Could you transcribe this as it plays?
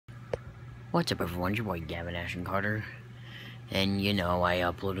What's up, everyone? It's your boy Gavin Ashton Carter, and you know, I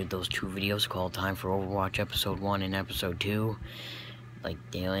uploaded those two videos called Time for Overwatch Episode 1 and Episode 2, like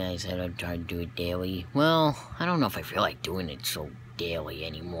daily. I said I'd try to do it daily. Well, I don't know if I feel like doing it so daily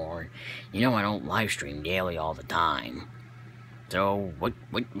anymore. You know, I don't live stream daily all the time. So, what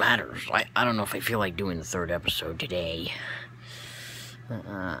matters? I don't know if I feel like doing the third episode today.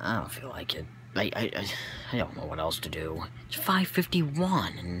 I don't feel like it. I don't know what else to do. It's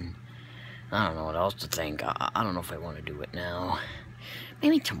 5:51, and I don't know what else to think. I don't know if I want to do it now.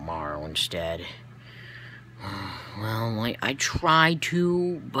 Maybe tomorrow instead. Well, I tried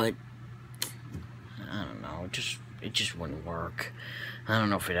to, but I don't know. It just wouldn't work. I don't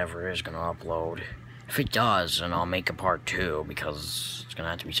know if it ever is gonna upload. If it does, then I'll make a part 2, because it's gonna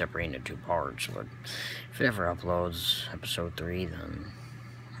have to be separated into 2 parts. But if it ever uploads episode 3, then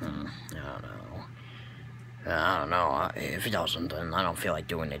I don't know. I don't know. If it doesn't, then I don't feel like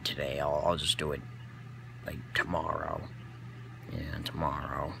doing it today. I'll just do it, like, tomorrow. Yeah,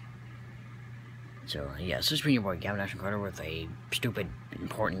 tomorrow. So, yeah, this has been your boy Gavin Ashton Carter with a stupid,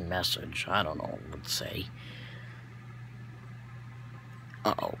 important message. I don't know what to say.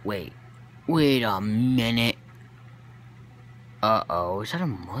 Uh-oh, wait. Wait a minute. Uh-oh, is that a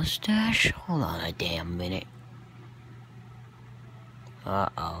mustache? Hold on a damn minute.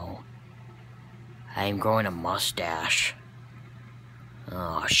 Uh-oh. I am growing a mustache.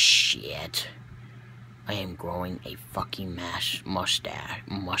 Oh, shit. I am growing a fucking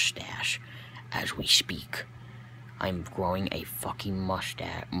mustache as we speak. I'm growing a fucking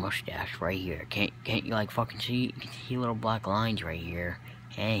mustache right here. Can't you, like, fucking see? You can see little black lines right here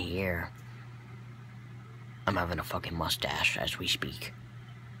and here. I'm having a fucking mustache as we speak.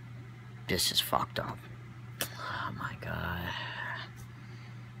 This is fucked up. Oh my god.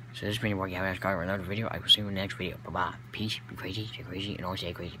 So this has been your boy Gavin Ashton Carter with another video. I will see you in the next video. Bye-bye. Peace. Be crazy. Stay crazy. And always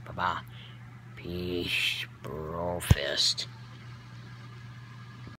stay crazy. Bye-bye. Peace. Bro fist.